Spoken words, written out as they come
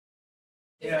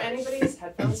If anybody's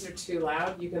headphones are too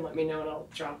loud, you can let me know and I'll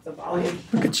drop the volume.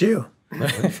 Look at you.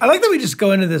 I like that we just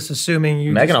go into this assuming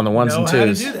you Megan on the ones and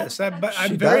twos. How to do this.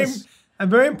 I'm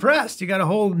very impressed. You got a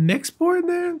whole mix board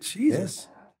there? Jesus.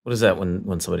 What is that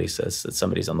when somebody says that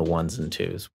somebody's on the ones and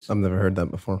twos? I've never heard that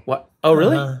before. What? Oh,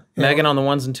 really? Megan on the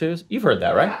ones and twos? You've heard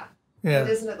that, right? Yeah.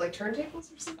 Isn't it like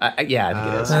turntables or something? Yeah, I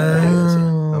think it is.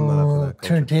 I'm not up for that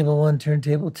culture. Turntable 1,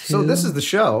 turntable 2. So this is the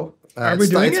show. Are we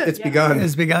doing it? It's begun.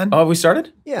 It's begun? Oh, we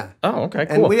started? Yeah. Oh, okay,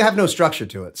 cool. And we have no structure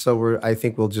to it, so I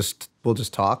think we'll just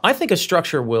talk. I think a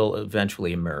structure will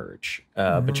eventually emerge,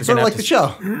 but you're Sort gonna of have like to, the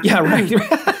show. Yeah, right.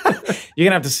 You're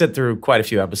gonna have to sit through quite a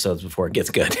few episodes before it gets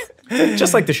good,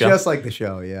 just like the show. Just like the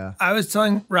show, yeah. I was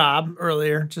telling Rob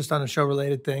earlier, just on a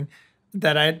show-related thing,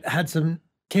 that I had some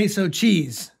queso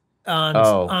cheese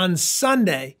on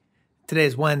Sunday.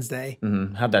 Today's Wednesday.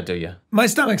 Mm-hmm. How'd that do you? My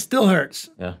stomach still hurts.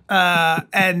 Yeah.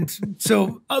 And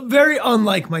so very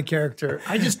unlike my character.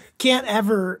 I just can't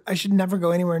ever, I should never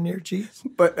go anywhere near cheese.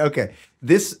 But okay,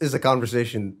 this is a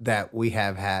conversation that we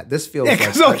have had. This feels Yeah, like...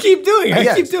 because I'll keep doing it. Yes,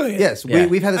 I keep doing it. Yes, Yeah.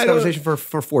 we've had this conversation for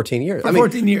 14 years. For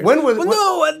 14 years. When was...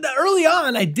 Early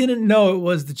on, I didn't know it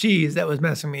was the cheese that was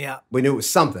messing me up. We knew it was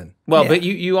something. Well,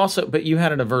 Yeah. but you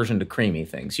had an aversion to creamy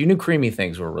things. You knew creamy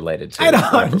things were related to. I had a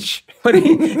hunch. But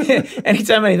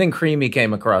anytime anything creamy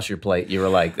came across your plate, you were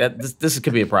like, "This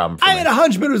could be a problem for I me." had a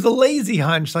hunch, but it was a lazy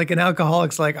hunch, like an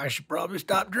alcoholic's like, I should probably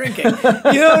stop drinking. You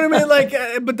know what I mean? Like,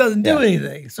 but doesn't do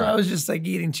anything. So I was just like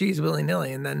eating cheese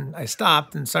willy-nilly, and then I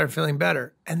stopped and started feeling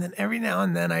better. And then every now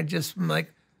and then I just am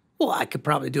like, well, I could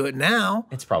probably do it now.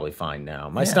 It's probably fine now.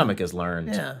 My stomach has learned.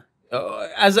 Yeah.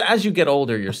 As you get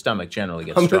older, your stomach generally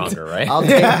gets stronger, right?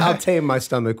 I'll tame my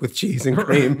stomach with cheese and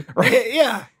cream. Right?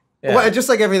 Yeah. Yeah. Well, just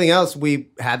like everything else, we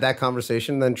had that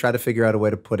conversation, then try to figure out a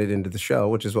way to put it into the show,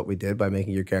 which is what we did by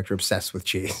making your character obsessed with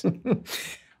cheese.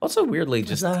 Also, weirdly,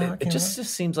 it okay, just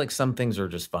seems like some things are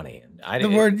just funny. The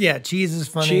word, cheese is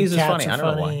funny. Cheese is cats funny. are I don't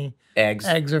know funny. why. Eggs.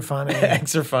 Eggs are funny.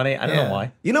 Eggs are funny. I don't know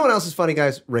why. You know what else is funny,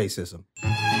 guys? Racism.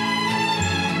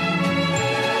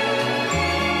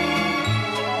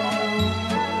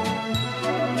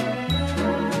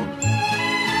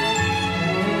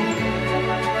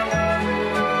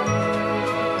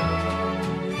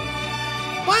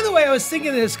 By the way, I was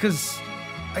thinking this because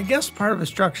I guess part of the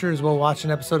structure is we'll watch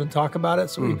an episode and talk about it.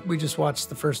 So we just watched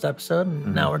the first episode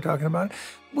and now we're talking about it.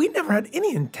 We never had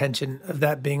any intention of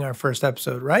that being our first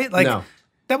episode, right? Like, No.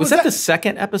 Was that the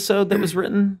second episode that was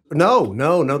written? No.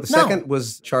 The second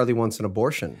was Charlie Wants an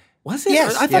Abortion. Was it?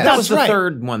 Yes. I thought Yes. that was the That's right.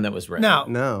 third one that was written.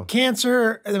 No.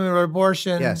 Cancer, and then we wrote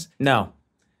abortion. Yes. No.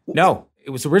 It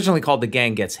was originally called The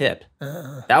Gang Gets Hip.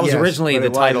 That was Yes, originally but the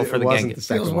it title wasn't- for it The Gang wasn't Gets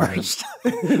the Hip. second one. Worst.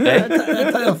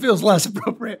 that title feels less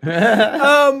appropriate.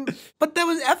 But that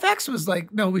was FX was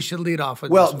like, no, we should lead off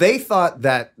with Well, this one. they thought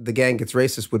that The Gang Gets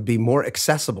Racist would be more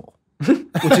accessible, which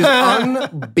is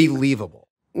unbelievable.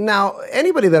 Now,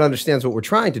 anybody that understands what we're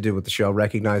trying to do with the show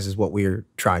recognizes what we're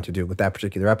trying to do with that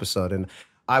particular episode. And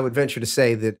I would venture to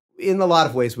say that in a lot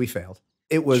of ways we failed.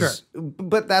 It was,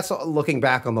 but that's looking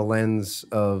back on the lens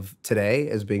of today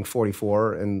as being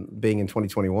 44 and being in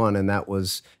 2021. And that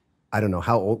was, I don't know,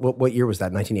 how old, what year was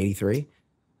that, 1983?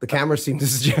 The camera seemed to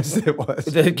suggest that it was.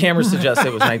 The camera suggests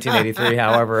it was 1983.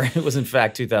 However, it was in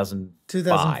fact 2005.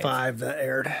 2005 that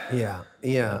aired.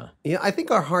 Yeah. I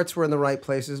think our hearts were in the right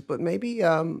places, but maybe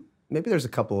there's a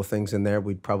couple of things in there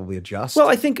we'd probably adjust. Well,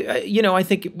 I think, I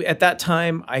think at that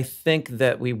time, I think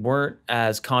that we weren't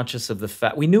as conscious of the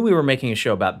fact. We knew we were making a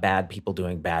show about bad people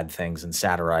doing bad things and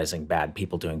satirizing bad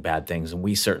people doing bad things. And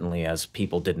we certainly, as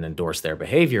people, didn't endorse their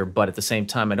behavior. But at the same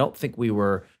time, I don't think we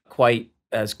were quite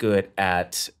as good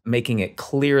at making it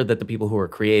clear that the people who were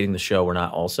creating the show were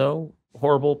not also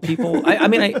horrible people.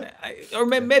 Or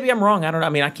maybe I'm wrong. I don't know. I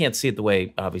mean, I can't see it the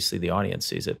way, obviously, the audience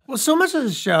sees it. Well, so much of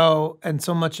the show and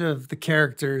so much of the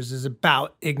characters is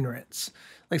about ignorance.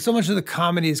 Like so much of the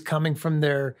comedy is coming from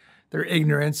their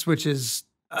ignorance, which is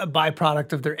a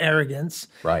byproduct of their arrogance.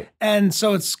 Right. And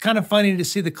so it's kind of funny to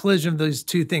see the collision of those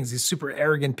two things, these super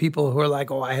arrogant people who are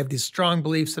like, oh, I have these strong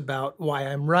beliefs about why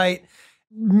I'm right,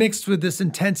 mixed with this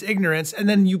intense ignorance. And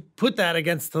then you put that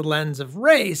against the lens of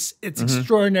race, it's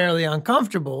extraordinarily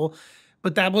uncomfortable.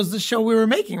 But that was the show we were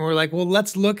making. We're like, well,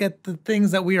 let's look at the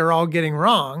things that we are all getting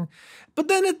wrong. But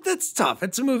then it's tough.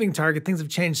 It's a moving target. Things have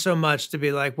changed so much to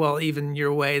be like, well, even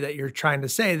your way that you're trying to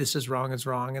say this is wrong.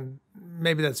 And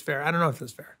maybe that's fair. I don't know if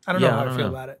that's fair. I don't know how I feel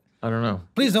about it. I don't know.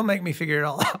 Please don't make me figure it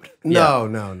all out. No.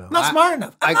 I'm not smart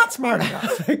enough. I'm not smart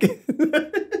enough.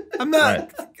 I'm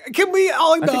not. Right. Can we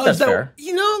all acknowledge that's that? fair.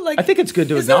 Like I think it's good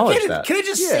to is it acknowledge okay that. Can I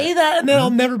just say that and then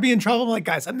I'll never be in trouble? I'm like,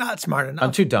 guys, I'm not smart enough.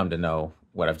 I'm too dumb to know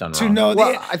what I've done to wrong. know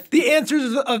Well, the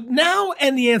answers of now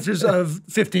and the answers of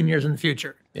 15 years in the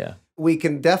future. Yeah. We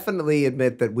can definitely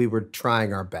admit that we were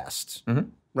trying our best,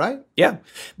 right? Yeah.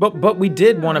 But we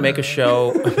did want to make a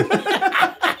show.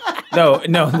 No,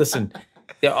 listen.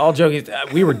 Yeah, all joking,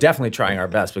 we were definitely trying our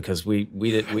best because we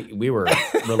were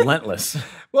relentless.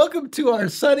 Welcome to our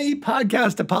sunny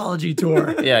podcast apology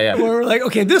tour. Yeah. Where we're like,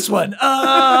 okay, this one.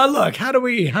 Look, how do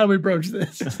we broach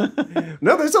this?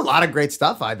 No, there's a lot of great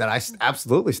stuff that I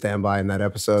absolutely stand by in that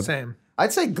episode. Same.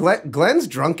 I'd say Glenn's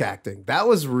drunk acting, that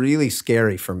was really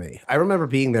scary for me. I remember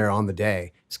being there on the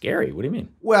day. Scary? What do you mean?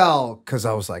 Well, because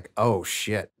I was like, oh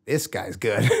shit, this guy's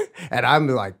good. And I'm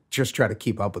like, just trying to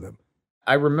keep up with him.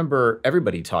 I remember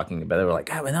everybody talking about it. They were like,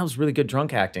 oh, man, that was really good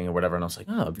drunk acting or whatever. And I was like,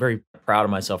 oh, I'm very proud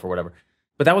of myself or whatever.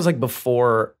 But that was like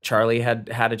before Charlie had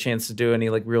a chance to do any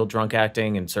like real drunk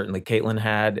acting, and certainly Caitlin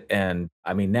had. And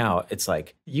I mean, now it's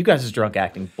like you guys' drunk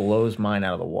acting blows mine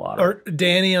out of the water. Or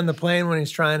Danny on the plane when he's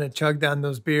trying to chug down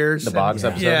those beers. The Boggs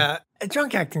episode? Yeah.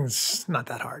 Drunk acting's not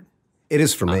that hard. It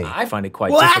is for me. I find it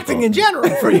quite Well, difficult. acting in general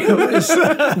for you is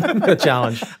A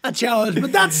challenge. a challenge,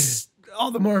 but that's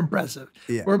all the more impressive.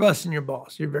 Yeah. We're busting your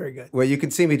balls. You're very good. Well, you can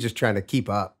see me just trying to keep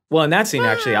up. Well, in that scene,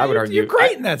 actually, I would argue You're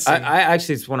great in that scene. I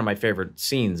actually, it's one of my favorite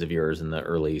scenes of yours in the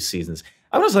early seasons.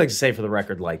 I would also like to say, for the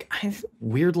record, like I'm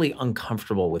weirdly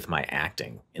uncomfortable with my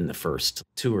acting in the first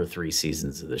 2 or 3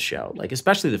 seasons of the show. Like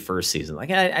especially the first season.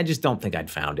 Like I just don't think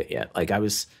I'd found it yet. Like I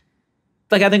was,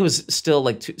 like I think it was still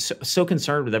like so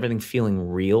concerned with everything feeling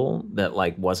real that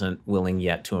like wasn't willing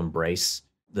yet to embrace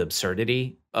the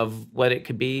absurdity of what it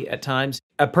could be at times.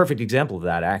 A perfect example of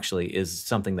that actually is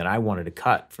something that I wanted to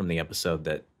cut from the episode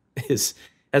that has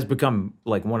become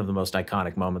like one of the most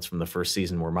iconic moments from the first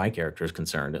season where my character is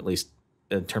concerned, at least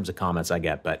in terms of comments I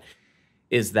get, but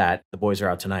is that the boys are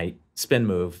out tonight spin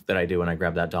move that I do when I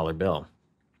grab that dollar bill.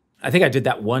 I think I did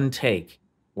that one take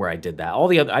where I did that.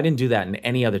 I didn't do that in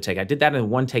any other take. I did that in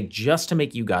one take just to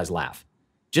make you guys laugh,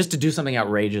 just to do something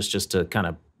outrageous, just to kind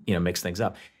of, mix things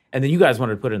up. And then you guys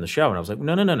wanted to put it in the show. And I was like,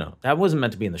 no. That wasn't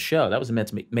meant to be in the show. That was meant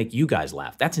to make you guys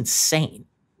laugh. That's insane.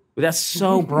 That's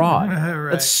so broad.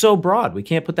 Right. That's so broad. We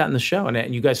can't put that in the show.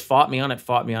 And you guys fought me on it.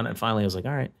 And finally I was like,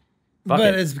 all right, fuck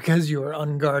But it. it's because you were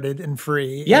unguarded and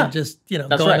free. Yeah. And just, going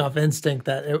right. off instinct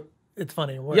that it's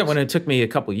funny and works. Yeah, when it took me a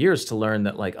couple years to learn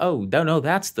that like, oh, no,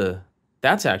 that's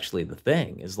actually the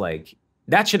thing, is like,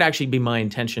 that should actually be my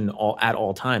intention at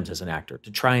all times as an actor, to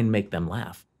try and make them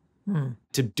laugh.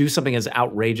 To do something as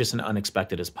outrageous and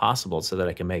unexpected as possible so that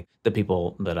I can make the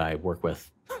people that I work with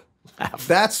laugh.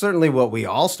 That's certainly what we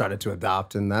all started to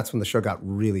adopt, and that's when the show got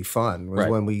really fun, was Right.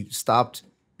 when we stopped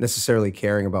necessarily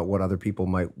caring about what other people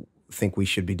might think we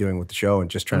should be doing with the show and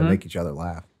just trying to make each other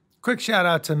laugh. Quick shout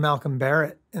out to Malcolm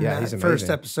Barrett in Yeah, that he's first amazing.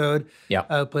 episode. Yeah.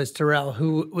 Who plays Terrell,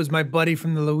 who was my buddy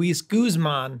from the Luis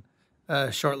Guzman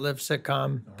short-lived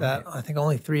sitcom that I think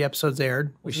only 3 episodes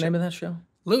aired. What's the name of that show?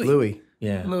 Louis. Louis.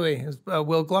 Yeah. Louis, it was a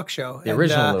Will Gluck show. The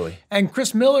original Louis. And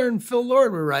Chris Miller and Phil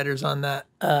Lord were writers on that.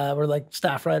 Were like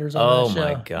staff writers on that show. Oh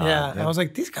my God. Yeah. I was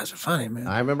like, these guys are funny, man.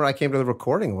 I remember I came to the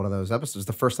recording of one of those episodes. It was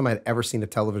the first time I'd ever seen a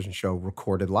television show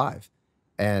recorded live.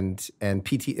 And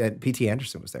P.T.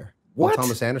 Anderson was there. What? Paul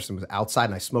Thomas Anderson was outside,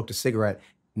 and I smoked a cigarette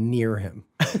near him.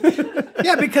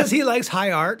 Yeah, because he likes high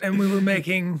art, and we were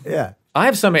making Yeah. I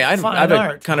have somebody, I fine have a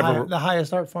art, kind of the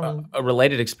highest art form. a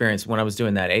related experience. When I was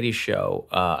doing that 80s show,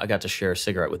 I got to share a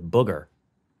cigarette with Booger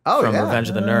Oh, from yeah. Revenge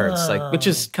of the Nerds, which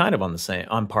is kind of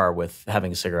on par with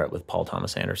having a cigarette with Paul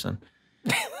Thomas Anderson.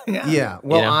 Yeah.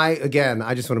 Well, You know?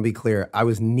 I just want to be clear. I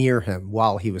was near him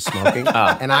while he was smoking,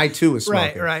 and I too was Right,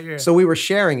 smoking. right, yeah. So we were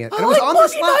sharing it. And it was on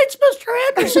this line. Nights, Mr.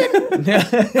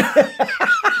 Anderson.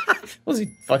 Was he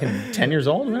fucking 10 years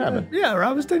old? What happened? Yeah,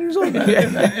 Rob was 10 years old in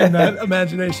that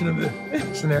imagination of the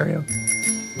scenario.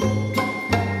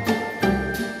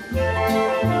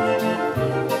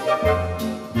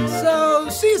 So,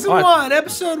 season What? 1,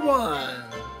 episode 1.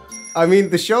 I mean,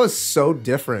 the show is so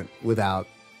different without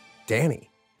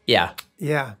Danny. Yeah.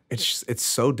 Yeah. It's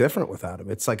so different without him.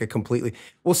 It's like a completely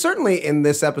well, certainly in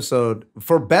this episode,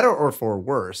 for better or for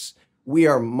worse, we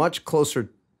are much closer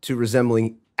to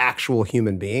resembling actual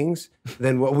human beings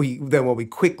than what we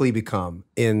quickly become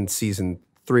in season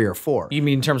 3 or 4. You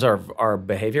mean in terms of our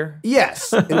behavior?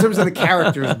 Yes, in terms of the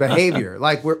character's behavior,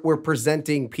 like we're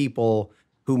presenting people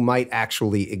who might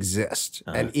actually exist,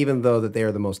 and even though that they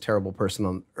are the most terrible person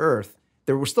on earth,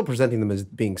 we're still presenting them as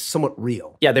being somewhat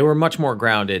real. Yeah, they were much more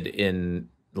grounded in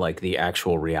like the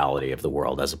actual reality of the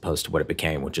world as opposed to what it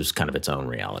became, which is kind of its own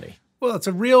reality. Well, it's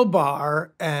a real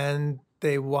bar, and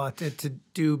they wanted to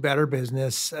do better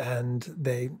business, and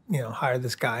they, hire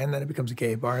this guy, and then it becomes a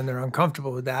gay bar, and they're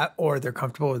uncomfortable with that, or they're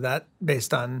comfortable with that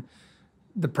based on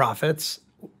the prophets.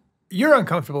 You're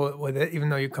uncomfortable with it, even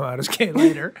though you come out as gay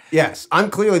later. Yes, I'm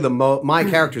clearly my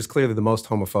character is clearly the most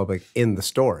homophobic in the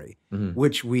story,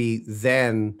 which we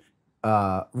then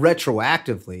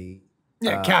retroactively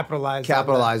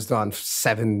capitalized on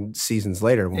 7 seasons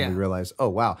later when we realized, oh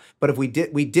wow. But if we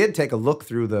did take a look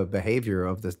through the behavior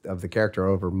of the character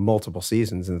over multiple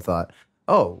seasons and thought,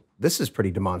 oh, this is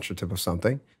pretty demonstrative of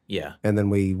something. Yeah. And then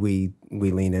we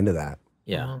lean into that.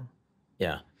 Yeah.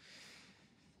 Yeah.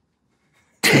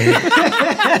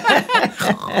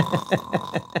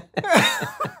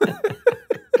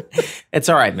 It's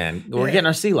all right, man. We're getting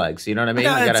our sea legs. You know what I mean?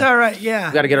 No, it's all right. Yeah.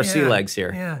 We got to get our sea legs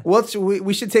here. Yeah. Well,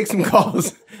 we should take some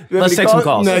calls. Let's take some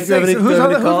calls. No, Who's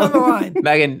on the line?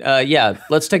 Megan, yeah,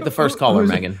 let's take the first caller,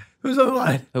 Megan. Who's on the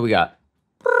line? Who we got?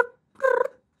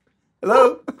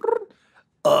 Hello?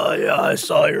 Yeah, I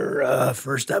saw your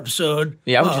first episode.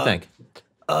 Yeah, what'd you think?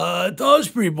 I thought it was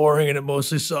pretty boring and it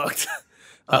mostly sucked.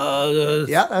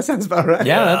 Yeah, that sounds about right.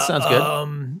 Yeah, that sounds good.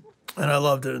 And I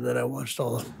loved it, and then I watched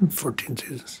all the 14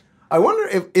 seasons. I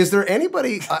wonder is there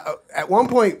anybody at one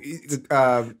point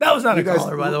That was not a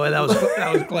caller, by the way. That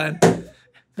was Glenn.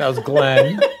 That was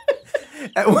Glenn.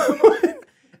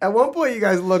 At one point, you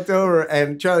guys looked over,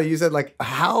 and Charlie, you said, like,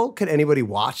 how could anybody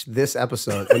watch this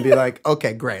episode and be like,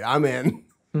 okay, great, I'm in.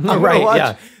 I'm going to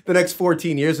watch the next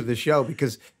 14 years of the show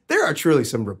because there are truly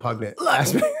some repugnant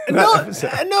aspects.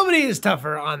 Nobody is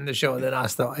tougher on the show than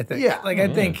us, though, I think. Yeah. Like, I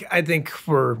think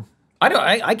we're...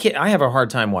 I can't. I have a hard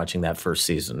time watching that first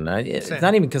season. It's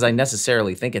not even because I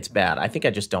necessarily think it's bad. I think I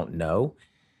just don't know.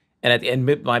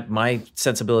 And my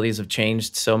sensibilities have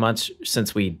changed so much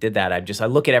since we did that. I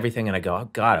look at everything and I go, oh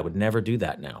God, I would never do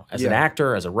that now. As an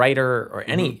actor, as a writer, or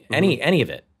any of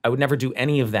it, I would never do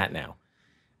any of that now.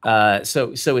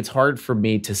 So it's hard for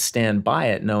me to stand by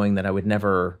it, knowing that I would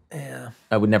never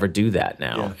do that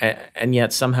now. Yeah. And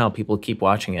yet somehow people keep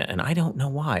watching it, and I don't know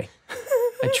why.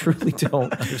 I truly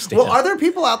don't understand. Well, are there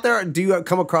people out there, do you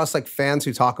come across like fans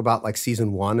who talk about like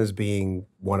season 1 as being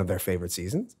one of their favorite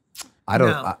seasons? I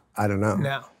don't know.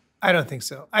 No, I don't think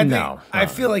so. I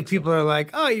feel like people are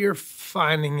like, oh, you're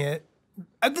finding it.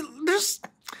 There's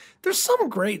some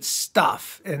great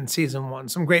stuff in season 1,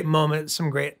 some great moments, some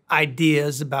great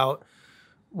ideas about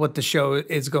what the show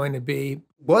is going to be.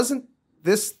 Wasn't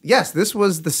this, this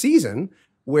was the season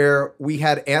where we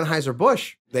had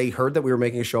Anheuser-Busch. They heard that we were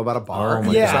making a show about a bar on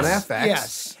FX.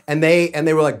 Yes. And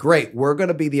they were like, great, we're going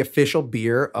to be the official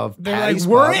beer of Patty's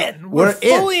we're Pub. in. We're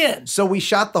fully in. So we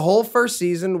shot the whole first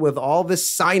season with all this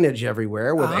signage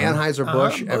everywhere with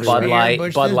Anheuser-Busch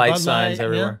everywhere. Bud Light signs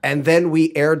everywhere. And then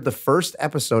we aired the first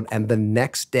episode, and the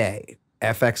next day,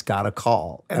 FX got a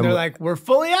call. And they're like, we're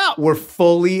fully out. We're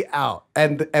fully out.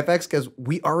 And FX goes,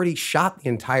 we already shot the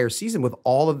entire season with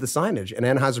all of the signage. And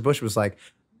Anheuser-Busch was like,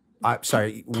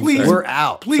 sorry, we're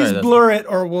out. Please blur it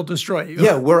or we'll destroy you.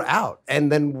 Yeah, we're out.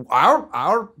 And then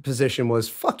our position was,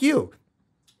 fuck you.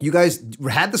 You guys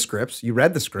had the scripts. You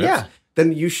read the scripts. Yeah.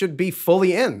 Then you should be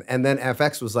fully in. And then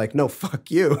FX was like, no,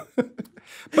 fuck you.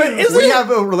 But we have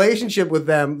a relationship with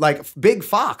them, like Big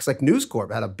Fox, like News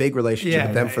Corp had a big relationship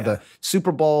with them for the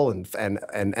Super Bowl and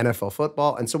NFL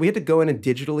football. And so we had to go in and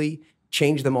digitally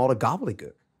change them all to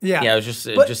gobbledygook. Yeah, it was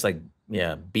just like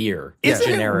beer. Isn't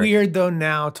generic. it weird though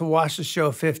now to watch the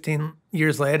show 15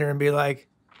 years later and be like,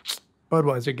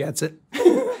 Budweiser gets it.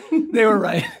 They were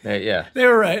right. They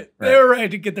were right. They were right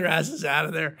to get their asses out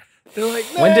of there. They're like,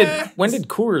 nah. When did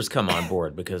Coors come on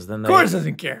board? Because then Coors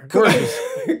doesn't care.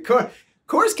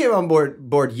 Coors came on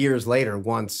board years later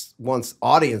once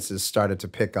audiences started to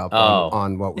pick up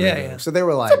on what we were doing. So they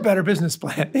were like, it's a better business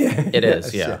plan. It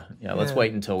is, yeah. Let's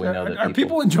wait until we know that are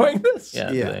people enjoying this?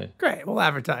 Yeah. Great, we'll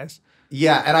advertise.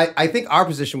 Yeah, and I think our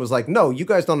position was like, no, you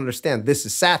guys don't understand. This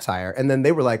is satire. And then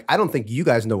they were like, I don't think you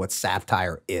guys know what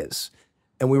satire is.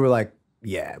 And we were like,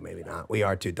 yeah, maybe not. We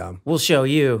are too dumb. We'll show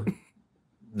you.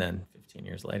 Then 15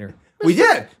 years later. We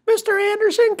did. Mr.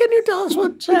 Anderson, can you tell us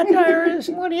what satire is?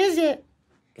 What is it?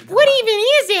 What even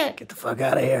is it? Get the fuck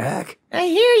out of here, hack. I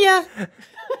hear ya.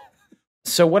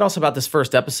 So what else about this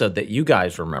first episode that you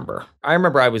guys remember? I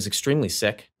remember I was extremely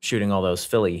sick shooting all those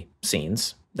Philly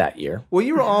scenes that year. Well,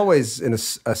 you were always in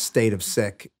a state of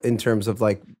sick in terms of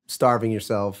like starving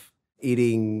yourself,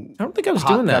 eating. I don't think I was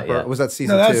doing that yet. Was that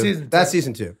season 2? No, that's season 2. That's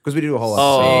season 2 because we do a whole episode.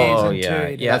 Oh, Season yeah.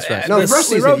 2, Yeah, That's right. No, the first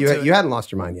season you hadn't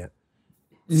lost your mind yet.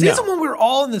 Season 1, we were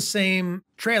all in the same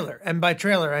trailer. And by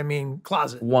trailer, I mean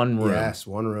closet. One room. Yes,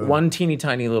 one room. One teeny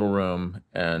tiny little room.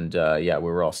 And we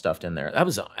were all stuffed in there. That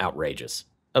was outrageous.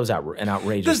 That was an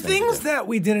outrageous The thing things to do. that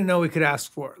we didn't know we could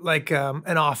ask for, like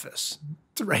an office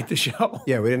to write the show.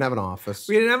 Yeah, we didn't have an office.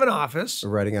 We didn't have an office.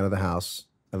 We're writing out of the house.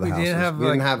 of the We houses. didn't have we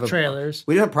didn't like have trailers.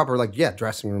 We didn't have proper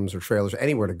dressing rooms or trailers or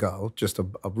anywhere to go. Just a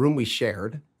room we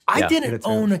shared. I Yeah. didn't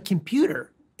own a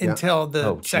computer until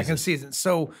the second season.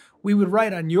 So we would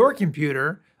write on your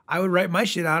computer. I would write my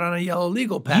shit out on a yellow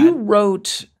legal pad. You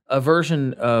wrote a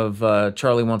version of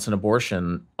Charlie Wants an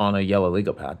Abortion on a yellow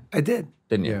legal pad, I did.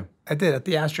 didn't you? Yeah. I did at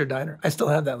the Astro Diner. I still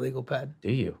have that legal pad.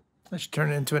 Do you? I should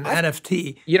turn it into an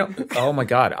NFT. You know, oh my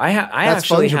God. I That's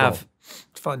actually fungible. have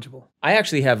It's fungible. I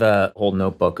actually have a whole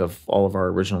notebook of all of our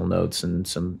original notes and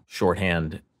some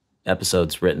shorthand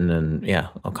episodes written and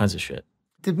all kinds of shit.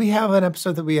 Did we have an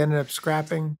episode that we ended up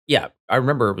scrapping? Yeah, I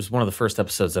remember it was one of the first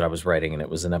episodes that I was writing, and it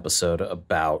was an episode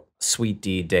about Sweet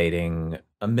D dating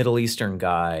a Middle Eastern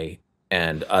guy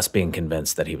and us being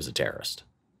convinced that he was a terrorist.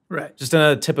 Right. Just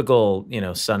a typical,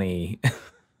 sunny,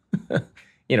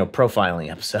 profiling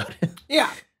episode. Yeah.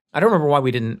 I don't remember why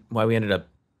we ended up,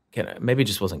 maybe it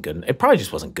just wasn't good. It probably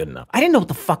just wasn't good enough. I didn't know what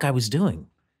the fuck I was doing.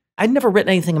 I'd never written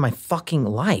anything in my fucking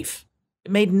life.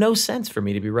 It made no sense for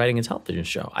me to be writing a television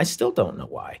show. I still don't know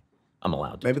why I'm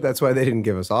allowed to. Maybe that's why they didn't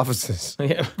give us offices.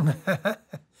 Yeah.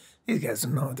 These guys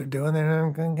don't know what they're doing. They're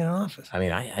not going to get an office. I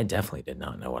mean, I definitely did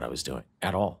not know what I was doing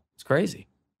at all. It's crazy.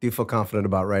 Do you feel confident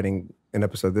about writing an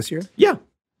episode this year? Yeah.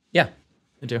 Yeah,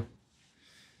 I do.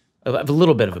 I have a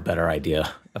little bit of a better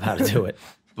idea of how to do it,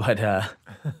 but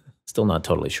still not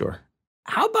totally sure.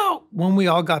 How about when we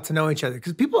all got to know each other?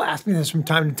 Because people ask me this from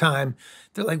time to time.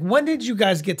 They're like, when did you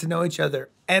guys get to know each other?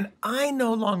 And I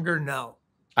no longer know.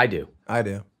 I do. I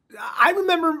do. I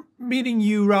remember meeting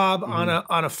you, Rob, on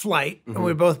a flight, and we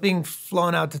were both being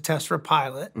flown out to test for a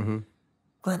pilot.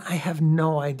 Glenn, I have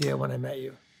no idea when I met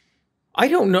you. I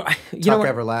don't know. Talk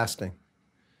Everlasting.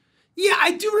 Yeah,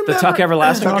 I do remember. The Tuck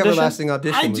Everlasting Talk audition? Everlasting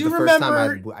audition I was do the first time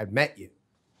remember- I met you.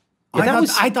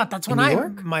 I thought that's when in New I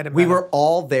York? might have We met were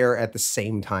all there at the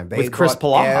same time. They With Chris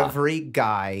brought Palaha. every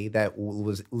guy that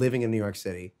was living in New York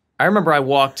City. I remember I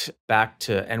walked back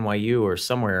to NYU or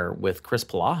somewhere with Chris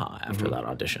Palaha after that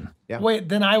audition. Yeah. Wait,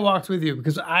 then I walked with you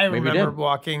because I Maybe you remember did.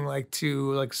 walking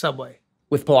to Subway.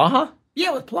 With Palaha?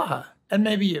 Yeah, with Plaha. And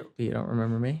maybe you. You don't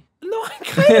remember me? No, I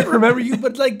kind of remember you,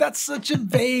 but that's such a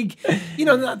vague,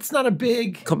 that's not a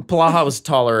big. Palaha was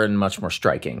taller and much more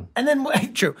striking. And then,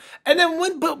 true. And then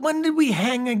when did we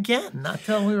hang again? Not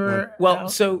till we were. Well,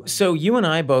 out. so you and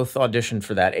I both auditioned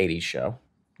for that 80s show.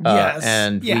 Yes.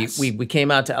 And yes. we came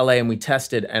out to LA and we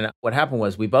tested. And what happened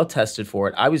was we both tested for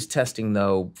it. I was testing,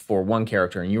 though, for one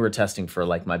character, and you were testing for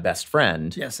my best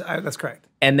friend. Yes, that's correct.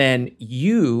 And then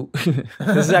you,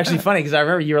 this is actually funny because I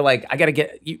remember you were like, I got to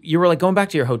get, you were like going back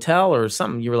to your hotel or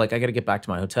something. You were like, I got to get back to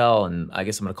my hotel and I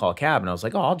guess I'm going to call a cab. And I was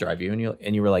like, oh, I'll drive you.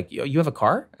 And you were like, you have a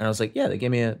car? And I was like, yeah, they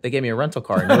gave me a rental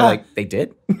car. And you were like, they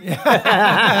did?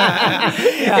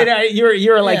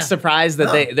 You were like surprised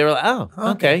that they were like, oh,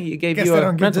 okay. You gave Guess you they a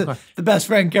don't give rental car. the best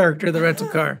friend character the rental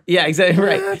car. Yeah, exactly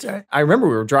right. That's right. I remember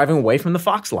we were driving away from the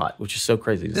Fox lot, which is so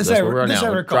crazy. That's where we are this now.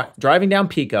 I We're recall. driving down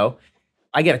Pico.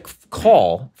 I get a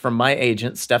call from my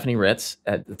agent, Stephanie Ritz,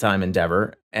 at the time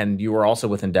Endeavor, and you were also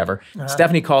with Endeavor.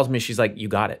 Stephanie calls me. She's like, you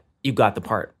got it. You got the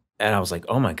part. And I was like,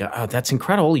 oh my God, that's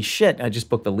incredible. Holy shit. I just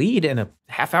booked the lead in a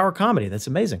half-hour comedy. That's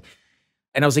amazing.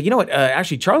 And I was like, you know what?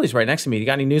 Actually, Charlie's right next to me. You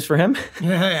got any news for him?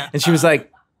 Yeah. And she was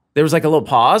like, there was like a little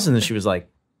pause, and then she was like,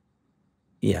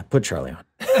 yeah, put Charlie on.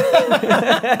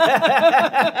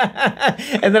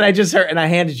 And then I just heard, and I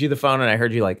handed you the phone, and I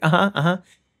heard you like,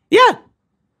 yeah.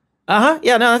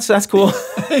 Yeah, no, that's cool.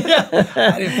 Yeah.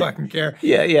 I didn't fucking care.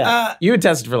 Yeah. You had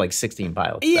tested for like 16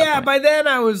 pilots. at that Yeah, point. by then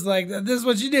I was like, this is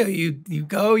what you do. You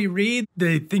go, you read,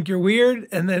 they think you're weird,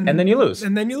 and then you lose.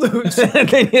 And then you lose. And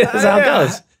then that's how it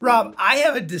goes. Rob, I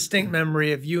have a distinct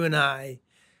memory of you and I.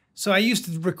 So I used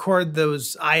to record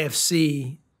those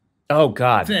IFC Oh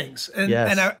God. things. And,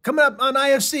 Yes. coming up on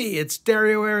IFC, it's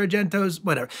Dario Argento's,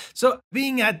 whatever. So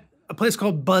being at a place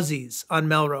called Buzzy's on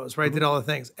Melrose, where I did all the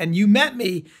things. And you met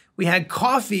me, we had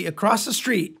coffee across the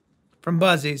street from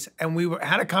Buzzy's, and we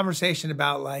had a conversation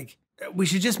about we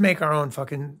should just make our own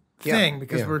fucking thing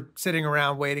because we're sitting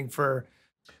around waiting for.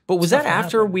 But was that Stuff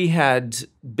after happened. we had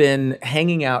been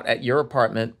hanging out at your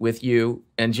apartment with you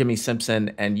and Jimmy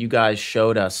Simpson, and you guys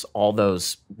showed us all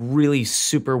those really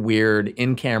super weird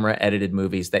in-camera edited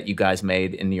movies that you guys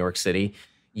made in New York City?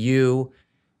 You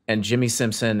and Jimmy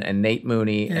Simpson and Nate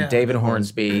Mooney Yeah. and David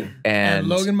Hornsby and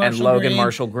Logan Marshall Logan Green.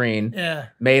 Marshall Green Yeah.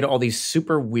 made all these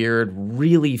super weird,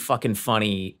 really fucking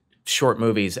funny short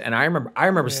movies. And I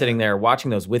remember sitting there watching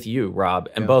those with you, Rob,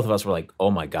 and both of us were like, oh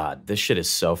my God, this shit is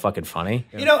so fucking funny.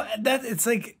 You know, that it's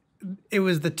like it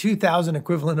was the 2000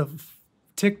 equivalent of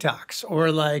TikToks or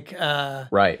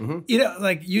Right.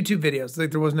 like YouTube videos.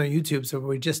 Like there was no YouTube, so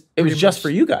we just It was pretty just much- for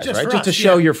you guys, right? for Just to us,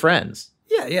 show yeah. your friends.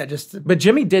 Yeah, just But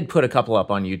Jimmy did put a couple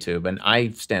up on YouTube, and I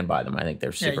stand by them. I think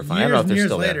they're super funny. I don't know if they're years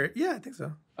still later. Yeah, I think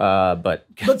so. there. But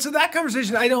But so that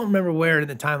conversation, I don't remember where in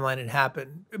the timeline it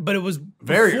happened, but it was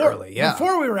Very before, early, yeah.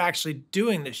 before we were actually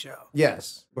doing the show.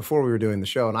 Yes, before we were doing the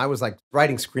show, and I was like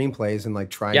writing screenplays and like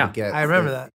trying Yeah. to get. I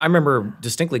remember that. I remember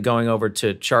distinctly going over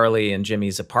to Charlie and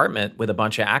Jimmy's apartment with a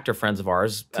bunch of actor friends of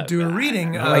ours To do a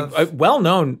reading like of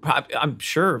well-known. I'm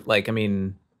sure. Like, I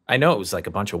mean, I know it was like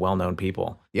a bunch of well-known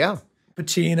people. Yeah,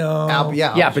 Pacino.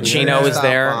 Yeah, Pacino was stopped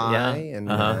there, by, yeah.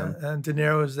 and And De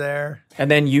Niro was there.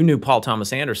 And then you knew Paul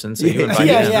Thomas Anderson, so you Yeah. invited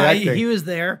Yeah, him. yeah, directing. he was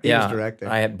there. He was directing.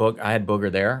 I had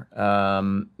Booger there.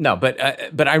 No, but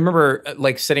I remember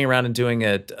like sitting around and doing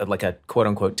a like a quote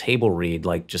unquote table read,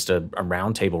 like just a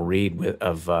round table read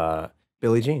of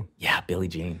Billie Jean. Billie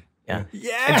Jean. Yeah.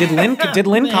 Yeah. And did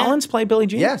Lynn Man. Collins play Billie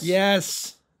Jean? Yes.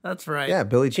 Yes, that's right. Yeah,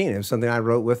 Billie Jean. It was something I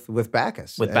wrote with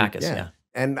Bacchus. With And, Bacchus, yeah.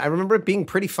 And I remember it being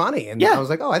pretty funny. And Yeah, I was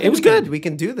like, oh, I it think was we can- good. we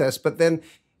can do this. But then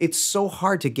it's so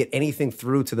hard to get anything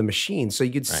through to the machine. So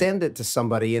you'd send it to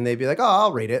somebody and they'd be like, oh,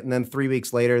 I'll read it. And then 3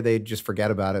 weeks later, they'd just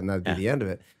forget about it and that'd be the end of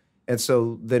it. And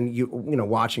so then you know,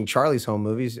 watching Charlie's home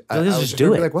movies, I let's was just do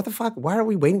gonna be it. like, what the fuck? Why are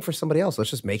we waiting for somebody else? Let's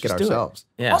just make it Just do it. ourselves.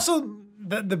 Yeah. Also,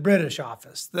 the British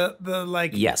Office, the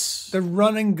like Yes. the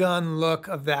run and gun look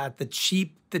of that, the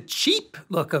cheap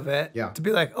look of it. Yeah. To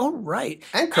be like, oh right,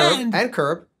 And Curb. And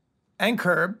Curb. and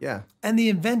Curb. Yeah. And the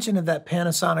invention of that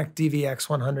Panasonic DVX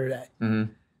 100A.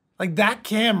 Mm-hmm. Like that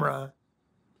camera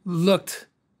looked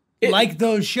like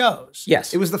those shows.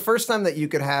 Yes. It was the first time that you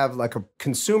could have like a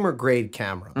consumer grade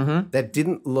camera Mm-hmm. that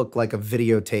didn't look like a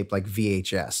videotape like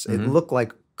VHS. It looked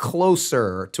like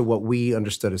closer to what we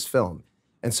understood as film.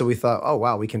 And so we thought, oh,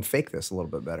 wow, we can fake this a little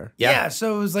bit better. Yeah.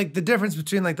 So it was like the difference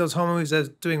between like those home movies I was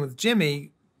doing with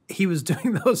Jimmy. He was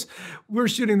doing those. We're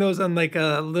shooting those on like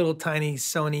a little tiny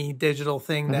Sony digital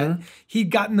thing that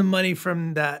he'd gotten the money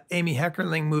from that Amy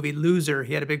Heckerling movie Loser.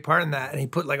 He had a big part in that, and he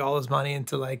put like all his money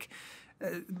into like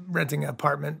renting an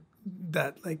apartment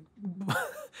that like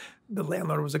the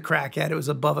landlord was a crackhead. It was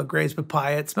above a Gray's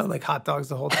Papaya. It smelled like hot dogs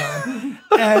the whole time,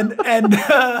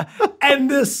 and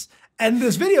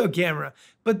this video camera.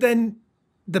 But then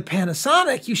the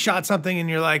Panasonic, you shot something and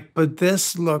you're like, but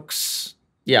this looks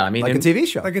Yeah, I mean, Like a TV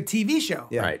show. like a TV show.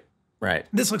 Yeah. Right.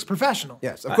 This looks professional.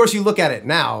 Yes. Of course, you look at it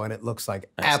now and it looks like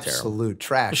That's absolute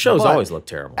trash. The shows But always look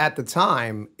terrible. At the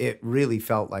time, it really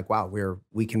felt like, wow,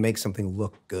 we can make something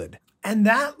look good. And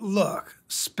that look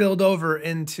spilled over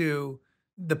into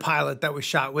the pilot that we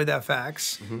shot with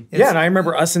FX. Yeah, and I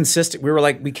remember us insisting.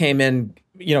 We came in,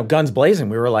 guns blazing.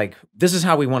 We were like, "This is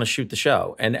how we want to shoot the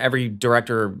show." And every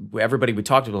director, everybody we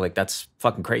talked to, were like, "That's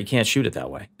fucking crazy. You can't shoot it that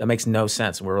way. That makes no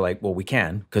sense." And we were like, "Well, we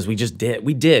can because we just did.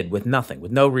 We did with nothing,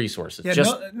 with no resources, Yeah,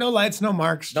 just no lights, no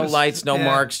marks. no just- lights, no yeah.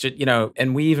 marks. Just,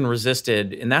 and we even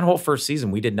resisted in that whole first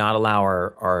season. We did not allow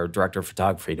our director of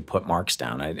photography to put marks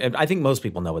down. I think most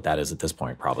people know what that is at this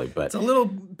point, probably. But It's a little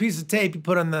piece of tape you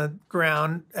put on the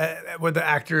ground where the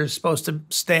actor is supposed to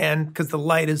stand because the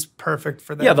light is perfect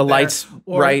for that. Yeah, the light's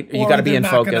right. You gotta be in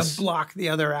focus. Block the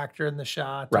other actor in the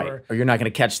shot. right. Or you're not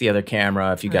going to catch the other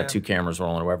camera if you got two cameras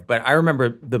rolling or whatever. But I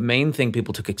remember the main thing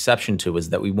people took exception to was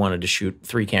that we wanted to shoot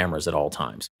 3 cameras at all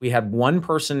times. We had one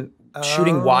person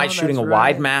shooting wide, shooting a that's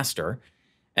wide right. master.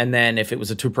 And then if it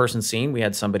was a 2-person scene, we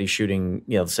had somebody shooting,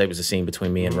 let's say it was a scene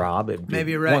between me and Rob. It'd be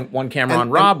Maybe you're right. one camera on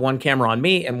Rob, one camera on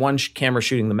me, and one camera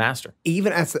shooting the master.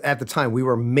 Even at the time, we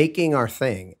were making our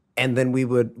thing, and then we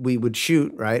would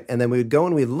shoot, right? And then we would go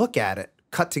and we'd look at it,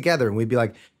 cut together, and we'd be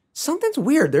like, something's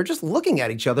weird. They're just looking at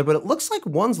each other, but it looks like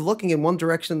one's looking in one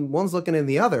direction, one's looking in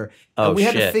the other. Oh, and we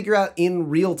had to shit. figure out in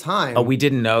real time. Oh, we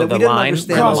didn't know that the we didn't line.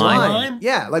 understand the Cross the the line. line.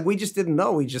 Yeah, like we just didn't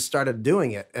know. We just started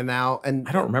doing it, and now I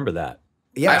don't remember that.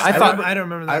 Yes, I thought- I don't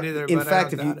remember that either. In but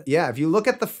fact, I don't doubt it. if you look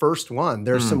at the first one,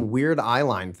 there's some weird eye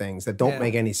line things that don't Yeah.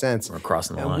 make any sense. We're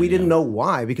crossing the And line. we didn't yeah. know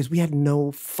why because we had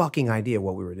no fucking idea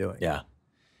what we were doing.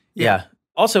 Yeah.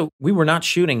 Also, we were not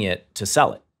shooting it to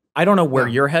sell it. I don't know where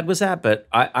your head was at, but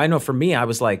I know for me, I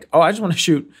was like, oh, I just want to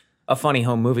shoot a funny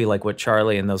home movie like what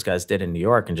Charlie and those guys did in New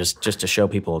York and just to show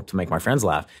people, to make my friends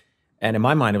laugh. And in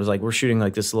my mind, it was like, we're shooting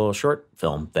like this little short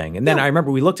film thing. And then I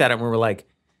remember we looked at it and we were like,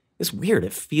 it's weird.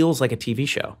 It feels like a TV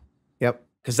show. Yep.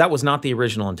 Because that was not the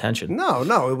original intention. No,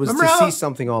 it was Remember to how see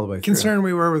something all the way through. Concerned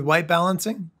we were with white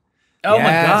balancing. Oh my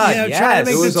Yes. God. Yeah, yes. trying to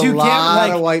make There was the a two lot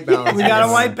cameras of white balance. We got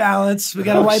a white balance. We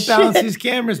got to white balance these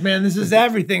cameras, man. This is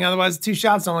everything. Otherwise, the 2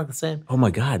 shots don't look the same. Oh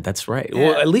my God, that's right.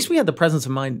 Well, at least we had the presence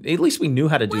of mind. At least we knew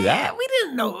how to do Yeah, that. we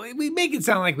didn't know. We make it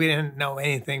sound like we didn't know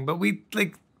anything, but we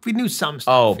knew some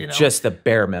Oh, stuff. just the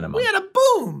bare minimum. we had a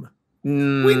boom.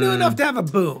 We knew enough to have a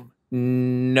boom.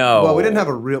 No. Well, we didn't have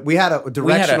a real. We had a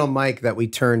directional mic that we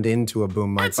turned into a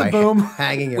boom mic by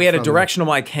hanging it. We had a from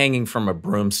directional mic hanging from a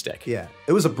broomstick. Yeah,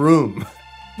 it was a broom.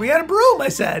 We had a broom, I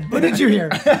said. What did you hear?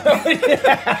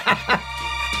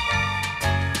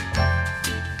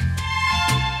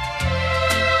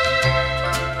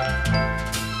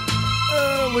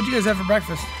 What'd you guys have for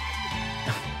breakfast?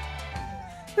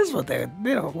 This is what they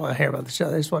don't want to hear about the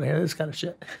show. They just want to hear this kind of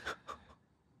shit.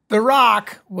 The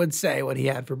Rock would say what he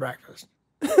had for breakfast.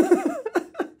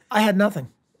 I had nothing.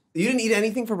 You didn't eat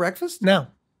anything for breakfast? No.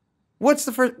 What's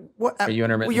the first? What? Are you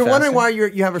intermittent You're wondering fasting? why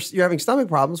you're having stomach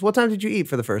problems. What time did you eat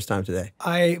for the first time today?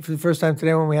 I ate for the first time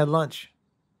today when we had lunch.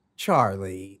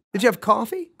 Charlie, did you have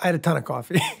coffee? I had a ton of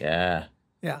coffee. Yeah.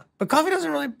 Yeah. But coffee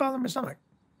doesn't really bother my stomach.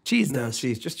 Cheese No, does.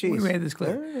 cheese, just cheese. We made this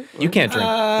clear. All right. You can't drink.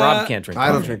 Rob can't drink. I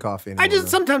don't coffee. drink coffee anymore. I just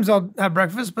sometimes I'll have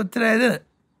breakfast, but today I didn't.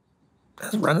 I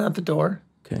was running out the door.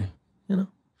 Okay. You know.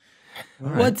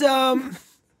 What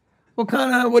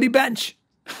do you bench?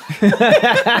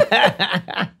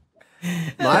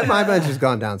 My bench has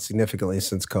gone down significantly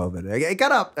since COVID. I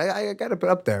got up. I got to put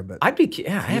up there, but I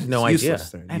have no idea.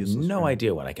 useless there, I have useless no for me.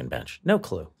 idea what I can bench. No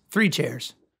clue. 3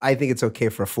 chairs. I think it's okay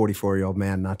for a 44-year-old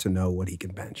man not to know what he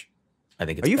can bench. I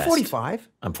think it's Are you best. 45?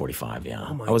 I'm 45, yeah.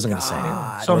 Oh my I wasn't going to say anything.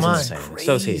 God. So am I. wasn't gonna say anything.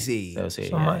 So is he. Crazy. So is he.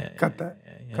 So am I. Cut that.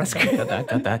 Cut that.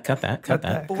 Cut that. Cut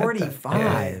that.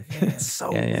 45. It's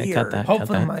so Yeah, weird. cut that.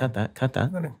 Hopefully Cut my- that. Cut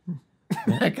that. Cut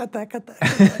that. Cut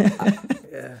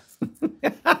that.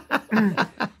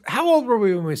 How old were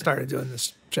we when we started doing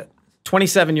this shit?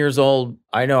 27 years old.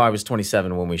 I know I was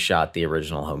 27 when we shot the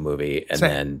original home movie, and Same.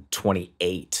 then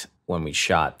 28 when we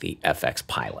shot the FX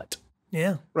pilot.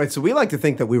 Yeah. Right, so we like to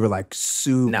think that we were like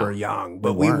super No, young,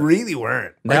 but we we weren't. really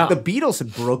weren't. Like No. the Beatles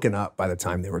had broken up by the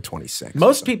time they were 26.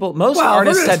 Most people, most Well,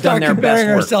 artists we're gonna had done start their comparing best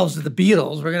work. ourselves to the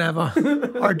Beatles. We're gonna have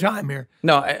a hard time here.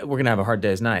 No, we're gonna have a hard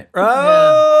day's night.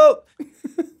 Oh,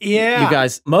 Yeah. you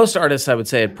guys. Most artists, I would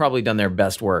say, had probably done their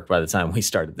best work by the time we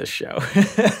started this show.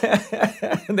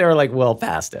 They were like well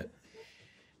past it.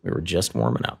 We were just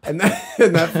warming up and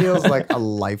that feels like a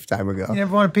lifetime ago. You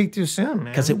never want to peak too soon, man.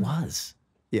 because it was.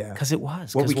 Yeah. Because it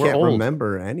was. Well, we we're can't old.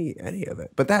 remember any of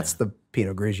it. But that's the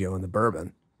Pinot Grigio and the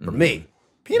bourbon for me.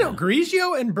 Pinot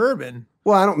Grigio and bourbon.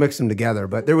 Well, I don't mix them together,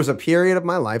 but there was a period of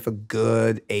my life, a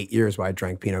good 8 years, where I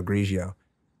drank Pinot Grigio.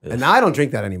 And now I don't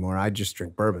drink that anymore. I just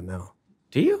drink bourbon now.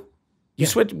 Do you? You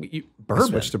switch I bourbon.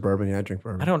 switched to bourbon. Yeah, I drink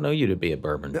bourbon. I don't know you to be a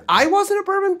bourbon. I wasn't a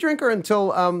bourbon drinker until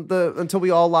we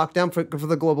all locked down for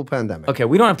the global pandemic. Okay,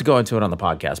 we don't have to go into it on the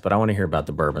podcast, but I want to hear about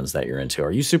the bourbons that you're into.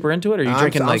 Are you super into it? Or are you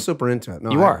drinking I'm like super into it.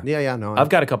 No, You are? Yeah, no. I've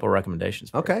got a couple of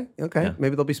recommendations. For you. Okay. Yeah.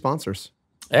 Maybe they'll be sponsors.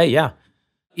 Hey, yeah.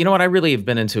 You know what I really have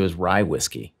been into is rye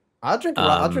whiskey. I'll drink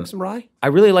some rye. I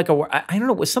really like I don't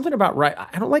know, with something about rye.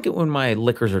 I don't like it when my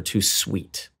liquors are too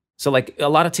sweet. So like a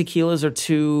lot of tequilas are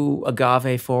too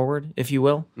agave forward, if you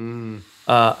will.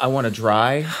 I want a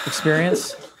dry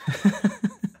experience.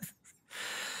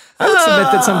 I would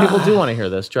submit that some people do want to hear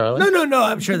this, Charlie. No.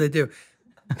 I'm sure they do.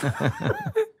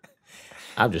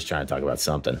 I'm just trying to talk about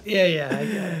something.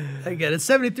 Yeah. I get it.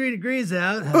 73 degrees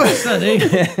out. Sunny.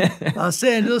 Los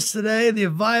Angeles today. The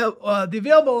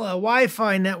available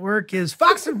Wi-Fi network is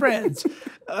Fox and Friends.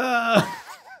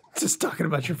 Just talking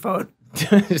about your phone.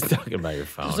 Just talking about your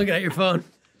phone. Just looking at your phone.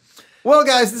 Well,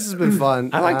 guys, this has been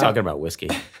fun. I like talking about whiskey.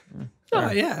 Oh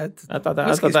yeah, I thought that.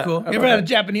 whiskey's cool. I You ever thought had a that-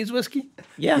 Japanese whiskey?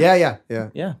 Yeah. Yeah.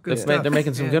 Yeah. Good They're, stuff. they're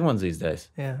making some Yeah. good ones these days.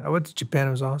 Yeah, I went to Japan.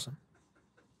 It was awesome.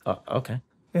 Oh, okay.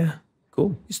 Yeah,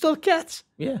 Cool. you still have cats?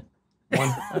 Yeah. One.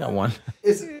 I got one.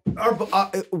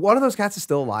 One of those cats is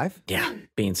still alive? Yeah.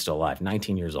 Bean's still alive.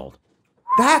 19 years old.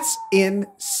 That's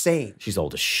insane. She's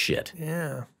old as shit.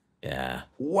 Yeah. Yeah.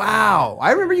 Wow.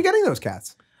 I remember you getting those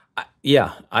cats.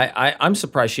 I'm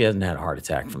surprised she hasn't had a heart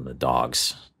attack from the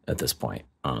dogs at this point,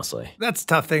 honestly. That's a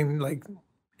tough thing. Like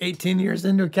 18 years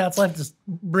into a cat's life, just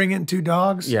bring in 2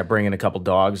 dogs. Yeah, bring in a couple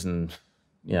dogs and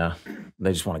yeah,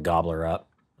 they just want to gobble her up.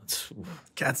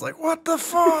 Cat's like, what the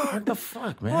fuck? What the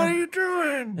fuck, man? What are you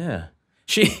doing? Yeah.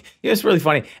 It's really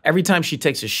funny. Every time she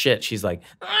takes a shit, she's like,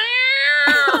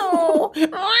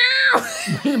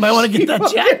 You might want to get that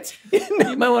checked.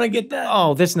 You might want to get that.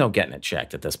 oh, there's no getting it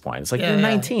checked at this point. It's like, Yeah, you're yeah,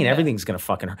 19. yeah. Everything's going to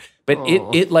fucking hurt. But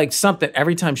it like something,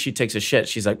 every time she takes a shit,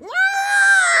 she's like,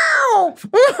 I'm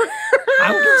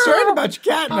concerned about your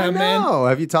cat, I man. know.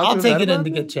 Have you talked I'll to a take vet it in about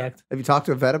to it? get checked. Have you talked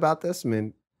to a vet about this? I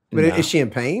mean, but No. is she in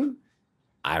pain?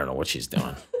 I don't know what she's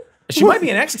doing. She might be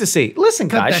in ecstasy. Listen,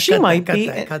 guys, she might be.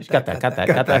 Cut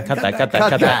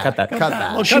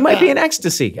that. She might be in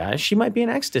ecstasy, guys. She might be in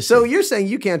ecstasy. So you're saying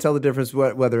you can't tell the difference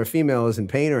whether a female is in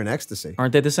pain or in ecstasy?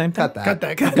 Aren't they the same thing? Cut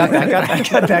that. Cut that.